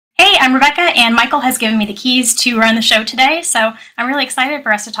I'm Rebecca, and Michael has given me the keys to run the show today, so I'm really excited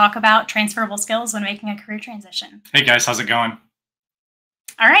for us to talk about transferable skills when making a career transition. Hey guys, how's it going?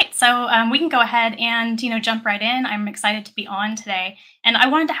 All right, so we can go ahead and jump right in. I'm excited to be on today, and I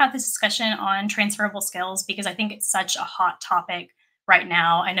wanted to have this discussion on transferable skills because I think it's such a hot topic right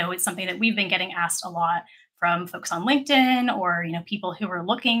now. I know it's something that we've been getting asked a lot from folks on LinkedIn or people who are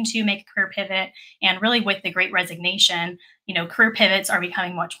looking to make a career pivot. And really, with the Great Resignation, career pivots are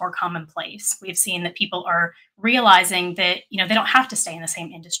becoming much more commonplace. We've seen that people are realizing that they don't have to stay in the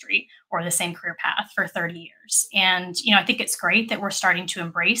same industry or the same career path for 30 years. And I think it's great that we're starting to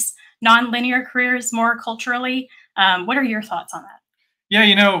embrace nonlinear careers more culturally. What are your thoughts on that?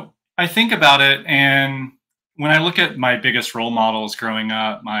 Yeah, I think about it, and when I look at my biggest role models growing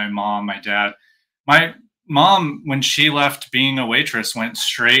up, my mom, my dad, my mom, when she left being a waitress, went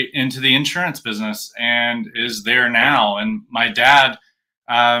straight into the insurance business and is there now. And my dad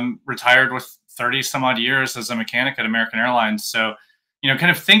retired with 30 some odd years as a mechanic at American Airlines. So,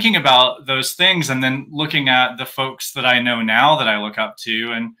 kind of thinking about those things and then looking at the folks that I know now that I look up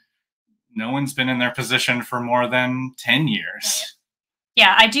to, and no one's been in their position for more than 10 years.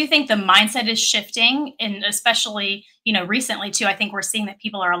 Yeah, I do think the mindset is shifting, and especially, recently too, I think we're seeing that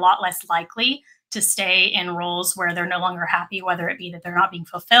people are a lot less likely to stay in roles where they're no longer happy, whether it be that they're not being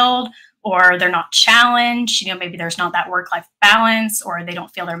fulfilled or they're not challenged. Maybe there's not that work-life balance, or they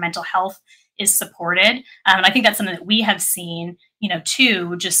don't feel their mental health is supported. And I think that's something that we have seen,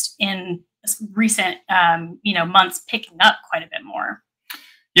 too, just in recent, months picking up quite a bit more.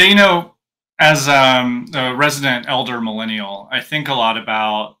 Yeah, as a resident elder millennial, I think a lot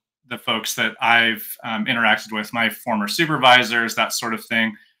about the folks that I've interacted with, my former supervisors, that sort of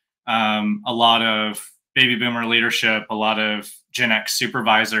thing. A lot of baby boomer leadership, a lot of Gen X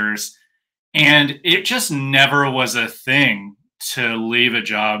supervisors, and it just never was a thing to leave a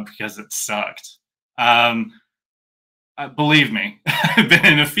job because it sucked. Believe me, I've been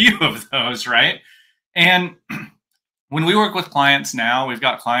in a few of those, right? And when we work with clients now, we've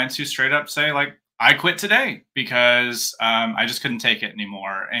got clients who straight up say, like, I quit today because I just couldn't take it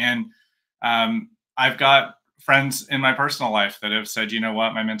anymore. And I've got friends in my personal life that have said, you know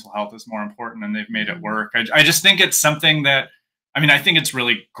what, my mental health is more important, and they've made it work. I just think it's something that, I think it's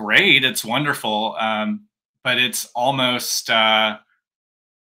really great. It's wonderful. But it's almost, let's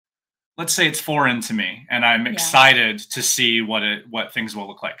say it's foreign to me, and I'm excited to see what things will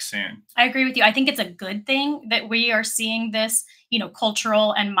look like soon. I agree with you. I think it's a good thing that we are seeing this,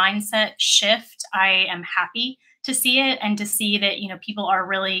 cultural and mindset shift. I am happy to see it, and to see that, people are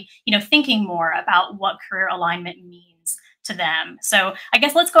really, thinking more about what career alignment means to them. So I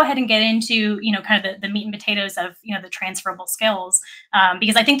guess let's go ahead and get into, kind of the meat and potatoes of, the transferable skills,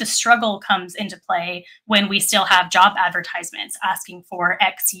 because I think the struggle comes into play when we still have job advertisements asking for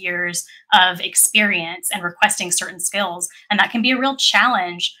X years of experience and requesting certain skills. And that can be a real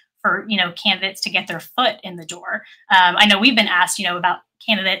challenge for, candidates to get their foot in the door. I know we've been asked, about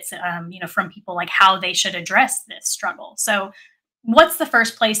candidates, from people, like how they should address this struggle. So what's the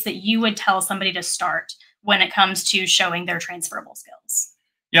first place that you would tell somebody to start when it comes to showing their transferable skills?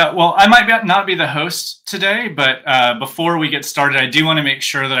 Yeah, well, I might not be the host today, but before we get started, I do want to make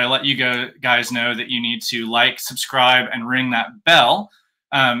sure that I let you guys know that you need to like, subscribe, and ring that bell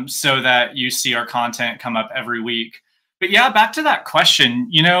so that you see our content come up every week. But yeah, back to that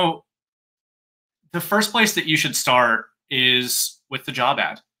question, the first place that you should start is with the job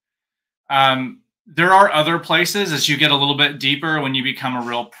ad. There are other places as you get a little bit deeper when you become a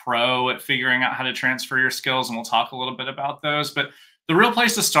real pro at figuring out how to transfer your skills, and we'll talk a little bit about those. But the real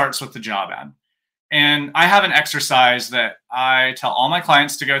place to start is with the job ad. And I have an exercise that I tell all my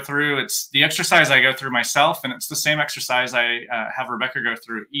clients to go through. It's the exercise I go through myself, and it's the same exercise I have Rebecca go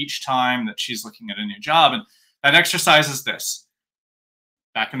through each time that she's looking at a new job. And that exercise is this.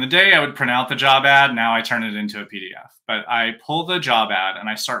 Back in the day, I would print out the job ad. Now I turn it into a PDF. But I pull the job ad and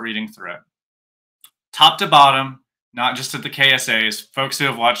I start reading through it. Top to bottom, not just at the KSAs. Folks who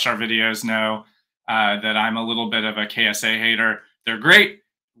have watched our videos know that I'm a little bit of a KSA hater. They're great.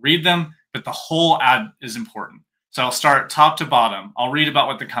 Read them, but the whole ad is important. So I'll start top to bottom. I'll read about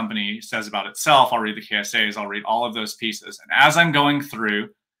what the company says about itself. I'll read the KSAs. I'll read all of those pieces. And as I'm going through,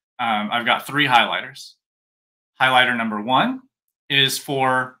 I've got 3 highlighters. Highlighter number 1 is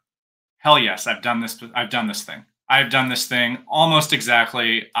for, hell yes, I've done this thing. I've done this thing almost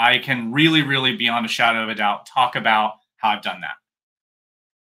exactly. I can really, really, beyond a shadow of a doubt, talk about how I've done that.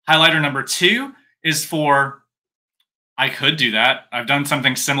 Highlighter number 2 is for, I could do that. I've done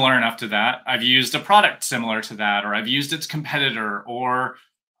something similar enough to that. I've used a product similar to that, or I've used its competitor, or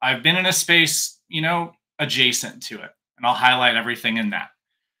I've been in a space, adjacent to it. And I'll highlight everything in that.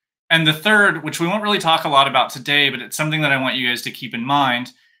 And the third, which we won't really talk a lot about today, but it's something that I want you guys to keep in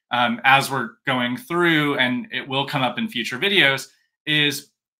mind as we're going through, and it will come up in future videos, is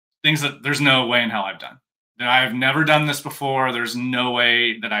things that there's no way in hell I've done. That I've never done this before. There's no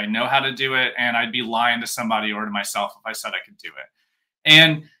way that I know how to do it. And I'd be lying to somebody or to myself if I said I could do it.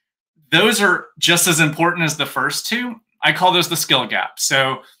 And those are just as important as the first two. I call those the skill gap.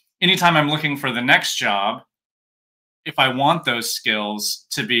 So anytime I'm looking for the next job, if I want those skills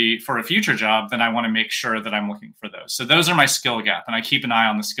to be for a future job, then I want to make sure that I'm looking for those. So those are my skill gap, and I keep an eye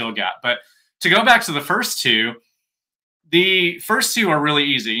on the skill gap. But to go back to the first two are really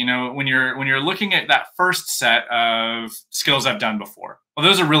easy. You know, when you're looking at that first set of skills I've done before, well,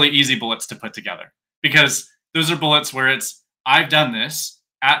 those are really easy bullets to put together, because those are bullets where it's, I've done this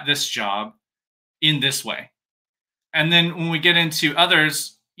at this job in this way. And then when we get into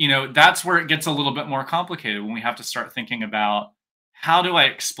others, you know, that's where it gets a little bit more complicated, when we have to start thinking about, how do I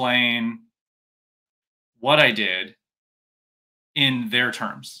explain what I did in their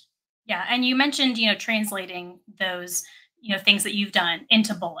terms? Yeah, and you mentioned, translating those, things that you've done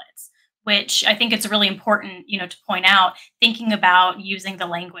into bullets, which I think it's really important, to point out, thinking about using the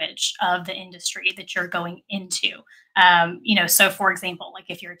language of the industry that you're going into. So for example, like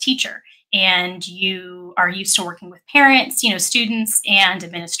if you're a teacher and you are used to working with parents, students and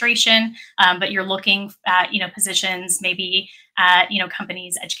administration, but you're looking at, positions maybe at,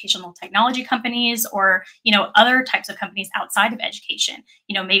 companies, educational technology companies, or, other types of companies outside of education,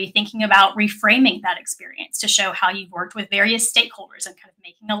 maybe thinking about reframing that experience to show how you've worked with various stakeholders and kind of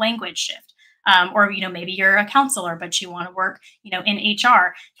making a language shift. Or maybe you're a counselor, but you want to work, in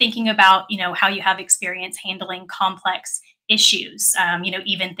HR, thinking about, how you have experience handling complex issues,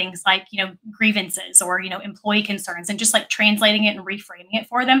 even things like, grievances or, employee concerns, and just like translating it and reframing it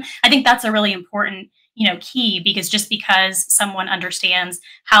for them. I think that's a really important, key, because just because someone understands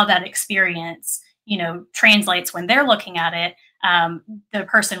how that experience, translates when they're looking at it, the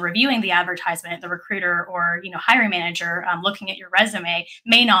person reviewing the advertisement, the recruiter or hiring manager looking at your resume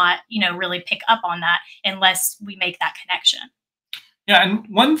may not really pick up on that unless we make that connection. Yeah, and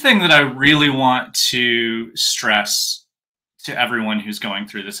one thing that I really want to stress to everyone who's going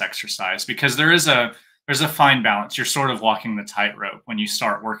through this exercise, because there's a fine balance. You're sort of walking the tightrope when you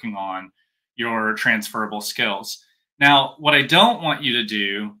start working on your transferable skills. Now, what I don't want you to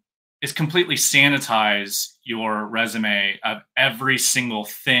do is completely sanitize your resume of every single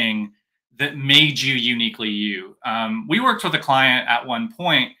thing that made you uniquely you. We worked with a client at one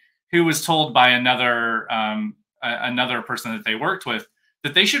point who was told by another person that they worked with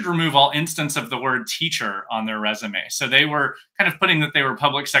that they should remove all instance of the word teacher on their resume. So they were kind of putting that they were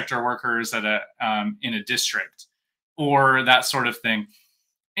public sector workers at in a district or that sort of thing.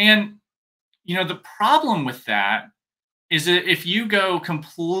 And the problem with that is that if you go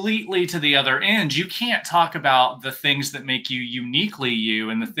completely to the other end, you can't talk about the things that make you uniquely you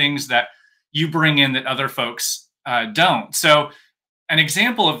and the things that you bring in that other folks don't. So an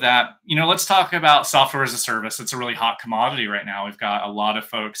example of that, let's talk about software as a service. It's a really hot commodity right now. We've got a lot of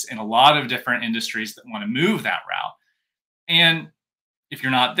folks in a lot of different industries that want to move that route. And if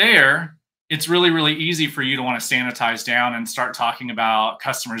you're not there, it's really, really easy for you to want to sanitize down and start talking about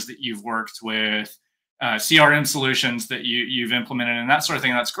customers that you've worked with, CRM solutions that you've implemented and that sort of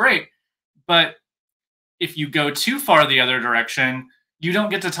thing. That's great. But if you go too far the other direction, you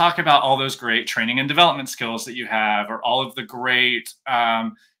don't get to talk about all those great training and development skills that you have, or all of the great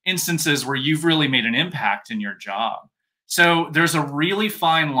instances where you've really made an impact in your job. So there's a really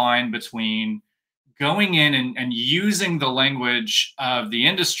fine line between going in and using the language of the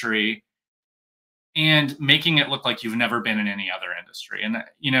industry and making it look like you've never been in any other industry. And,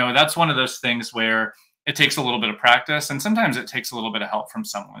 that's one of those things where it takes a little bit of practice, and sometimes it takes a little bit of help from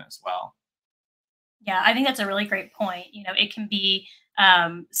someone as well. Yeah, I think that's a really great point. It can be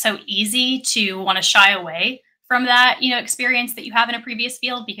so easy to want to shy away from that, experience that you have in a previous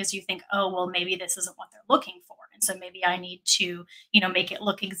field, because you think, oh, well, maybe this isn't what they're looking for. And so maybe I need to, make it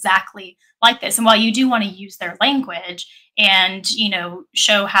look exactly like this. And while you do want to use their language and,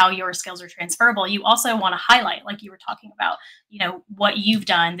 show how your skills are transferable, you also want to highlight, like you were talking about, what you've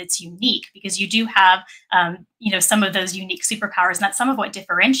done that's unique, because you do have, some of those unique superpowers, and that's some of what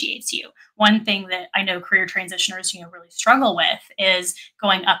differentiates you. One thing that I know career transitioners, really struggle with is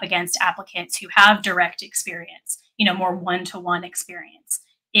going up against applicants who have direct experience, more one-to-one experience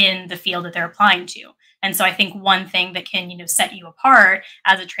in the field that they're applying to. And so I think one thing that can, set you apart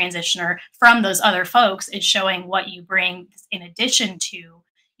as a transitioner from those other folks is showing what you bring in addition to,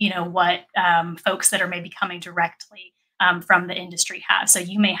 what folks that are maybe coming directly from the industry have. So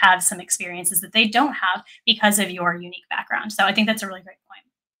you may have some experiences that they don't have because of your unique background. So I think that's a really great point.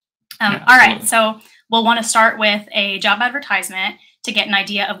 Yeah, All right, absolutely. so we'll want to start with a job advertisement to get an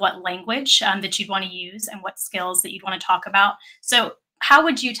idea of what language that you'd want to use and what skills that you'd want to talk about. So, how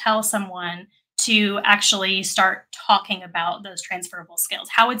would you tell someone to actually start talking about those transferable skills?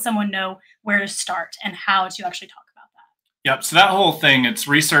 How would someone know where to start and how to actually talk about that? Yep. So that whole thing, it's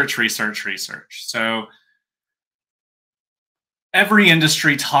research, research, research. So every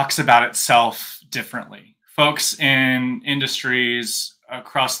industry talks about itself differently. Folks in industries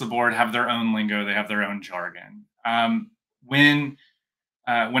across the board have their own lingo. They have their own jargon. When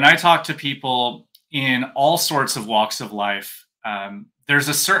I talk to people in all sorts of walks of life, there's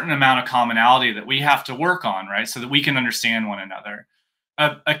a certain amount of commonality that we have to work on, right? So that we can understand one another.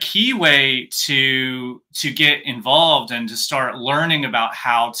 A key way to get involved and to start learning about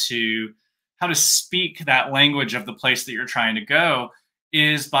how to speak that language of the place that you're trying to go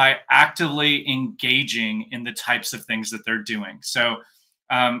is by actively engaging in the types of things that they're doing. So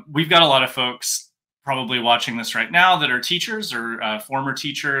we've got a lot of folks probably watching this right now that are teachers or former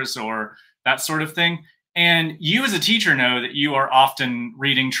teachers or that sort of thing. And you as a teacher know that you are often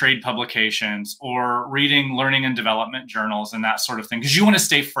reading trade publications or reading learning and development journals and that sort of thing because you want to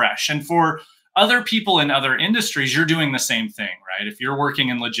stay fresh. And for other people in other industries, you're doing the same thing, right? If you're working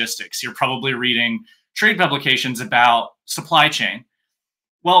in logistics, you're probably reading trade publications about supply chain.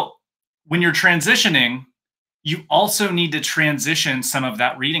 Well, when you're transitioning, you also need to transition some of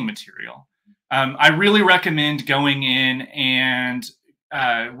that reading material. I really recommend going in and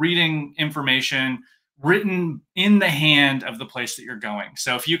reading information written in the hand of the place that you're going.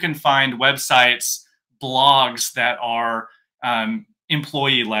 So if you can find websites, blogs that are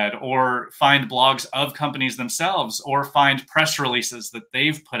employee led, or find blogs of companies themselves, or find press releases that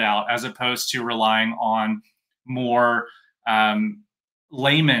they've put out, as opposed to relying on more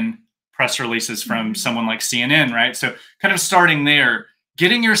layman press releases from someone like CNN, right? So kind of starting there,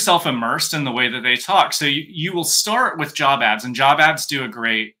 getting yourself immersed in the way that they talk. So you will start with job ads, and job ads do a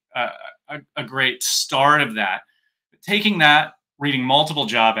great start of that. Taking that, reading multiple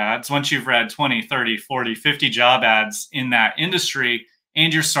job ads, once you've read 20, 30, 40, 50 job ads in that industry,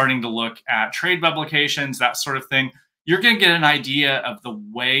 and you're starting to look at trade publications, that sort of thing, you're going to get an idea of the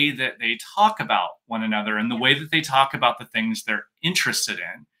way that they talk about one another and the way that they talk about the things they're interested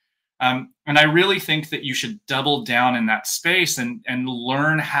in. And I really think that you should double down in that space and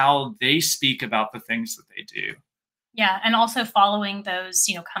learn how they speak about the things that they do. Yeah, and also following those,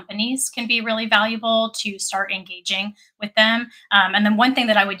 companies can be really valuable to start engaging with them. And then one thing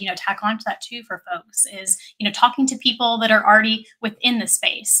that I would, tack on to that too for folks is, talking to people that are already within the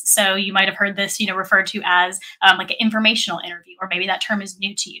space. So you might have heard this, referred to as like an informational interview, or maybe that term is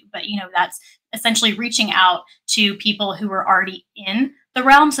new to you, but that's essentially reaching out to people who are already in the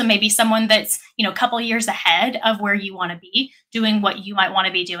realm. So maybe someone that's, a couple of years ahead of where you want to be doing what you might want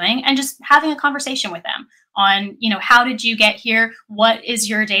to be doing, and just having a conversation with them on, how did you get here? What is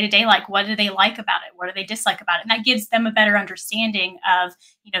your day-to-day like? What do they like about it? What do they dislike about it? And that gives them a better understanding of,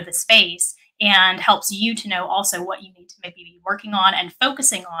 the space, and helps you to know also what you need to maybe be working on and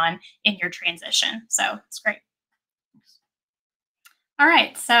focusing on in your transition. So it's great. All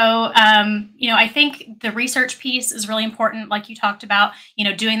right. So, I think the research piece is really important, like you talked about,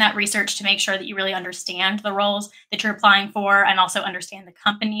 doing that research to make sure that you really understand the roles that you're applying for, and also understand the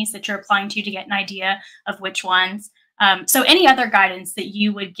companies that you're applying to get an idea of which ones. So any other guidance that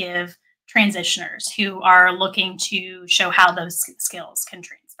you would give transitioners who are looking to show how those skills can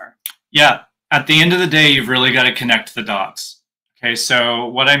transfer? Yeah. At the end of the day, you've really got to connect the dots. Okay. So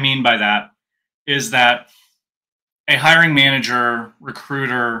what I mean by that is that a hiring manager,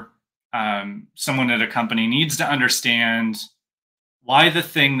 recruiter, someone at a company needs to understand why the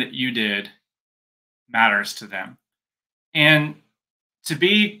thing that you did matters to them. And to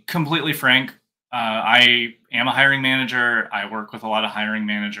be completely frank, I am a hiring manager. I work with a lot of hiring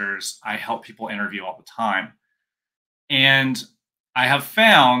managers. I help people interview all the time. And I have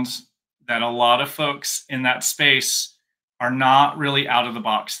found that a lot of folks in that space are not really out of the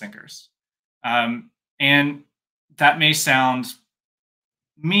box thinkers. And that may sound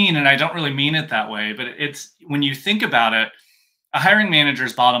mean, and I don't really mean it that way, but it's, when you think about it, a hiring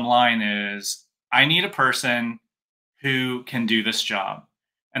manager's bottom line is, I need a person who can do this job,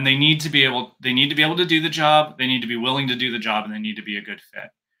 and they need to be able to do the job. They need to be willing to do the job, and they need to be a good fit.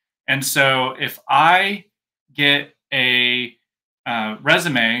 And so if I get a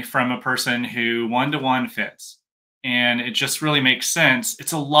resume from a person who one-to-one fits, and it just really makes sense,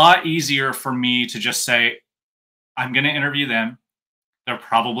 it's a lot easier for me to just say, I'm going to interview them. They're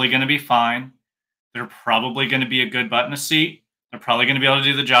probably going to be fine. They're probably going to be a good butt in a seat. They're probably going to be able to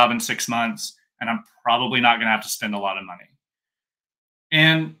do the job in 6 months. And I'm probably not going to have to spend a lot of money.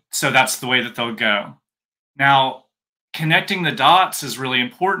 And so that's the way that they'll go. Now, connecting the dots is really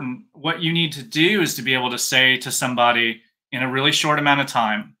important. What you need to do is to be able to say to somebody in a really short amount of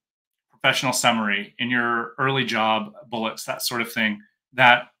time, professional summary, in your early job bullets, that sort of thing,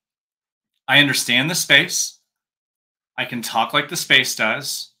 that I understand the space. I can talk like the space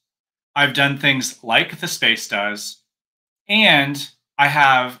does. I've done things like the space does. And I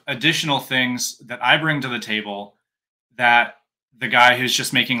have additional things that I bring to the table that the guy who's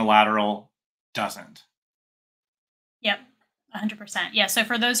just making a lateral doesn't. Yep, 100%. Yeah. So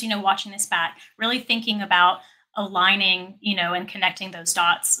for those, watching this back, really thinking about aligning, and connecting those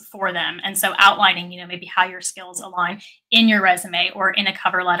dots for them. And so outlining, maybe how your skills align in your resume or in a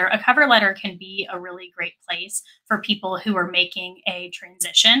cover letter. A cover letter can be a really great place for people who are making a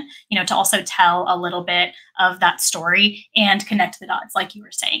transition, to also tell a little bit of that story and connect the dots, like you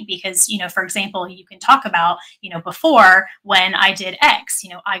were saying. Because, for example, you can talk about, before when I did X,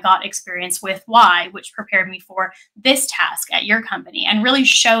 I got experience with Y, which prepared me for this task at your company, and really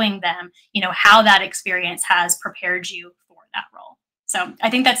showing them, how that experience has prepared you for that role. So I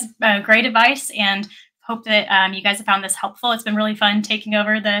think that's great advice, and hope that you guys have found this helpful. It's been really fun taking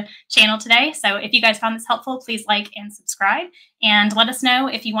over the channel today. So if you guys found this helpful, please like and subscribe, and let us know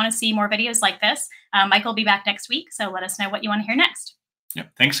if you want to see more videos like this. Michael will be back next week, so let us know what you want to hear next.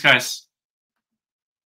 Yep. Thanks, guys.